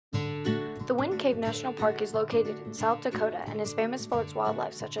The Wind Cave National Park is located in South Dakota and is famous for its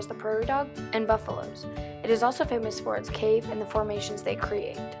wildlife such as the prairie dog and buffaloes. It is also famous for its cave and the formations they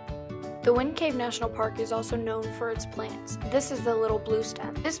create. The Wind Cave National Park is also known for its plants. This is the little blue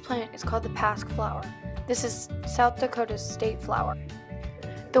stem. This plant is called the pasque flower. This is South Dakota's state flower.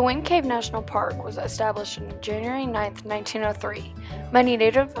 The Wind Cave National Park was established on January 9, 1903. Many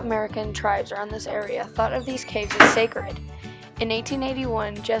Native American tribes around this area thought of these caves as sacred. In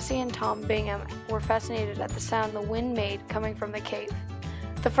 1881, Jesse and Tom Bingham were fascinated at the sound the wind made coming from the cave.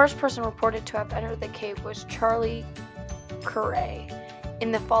 The first person reported to have entered the cave was Charlie Curray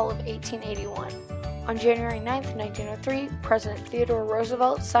in the fall of 1881. On January 9, 1903, President Theodore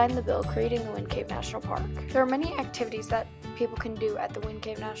Roosevelt signed the bill creating the Wind Cave National Park. There are many activities that people can do at the Wind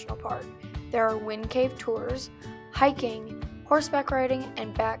Cave National Park. There are wind cave tours, hiking, horseback riding,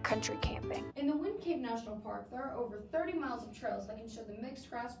 and backcountry camping. In the Wind Cave National Park, there are over 30 miles of trails that can show the mixed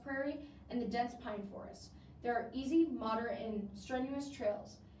grass prairie and the dense pine forest. There are easy, moderate, and strenuous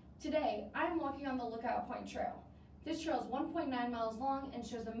trails. Today, I am walking on the Lookout Point Trail. This trail is 1.9 miles long and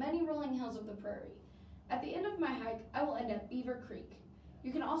shows the many rolling hills of the prairie. At the end of my hike, I will end at Beaver Creek.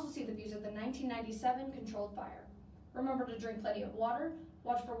 You can also see the views of the 1997 controlled fire. Remember to drink plenty of water,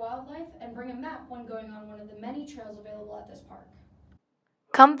 watch for wildlife, and bring a map when going on one of the many trails available at this park.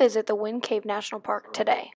 Come visit the Wind Cave National Park today.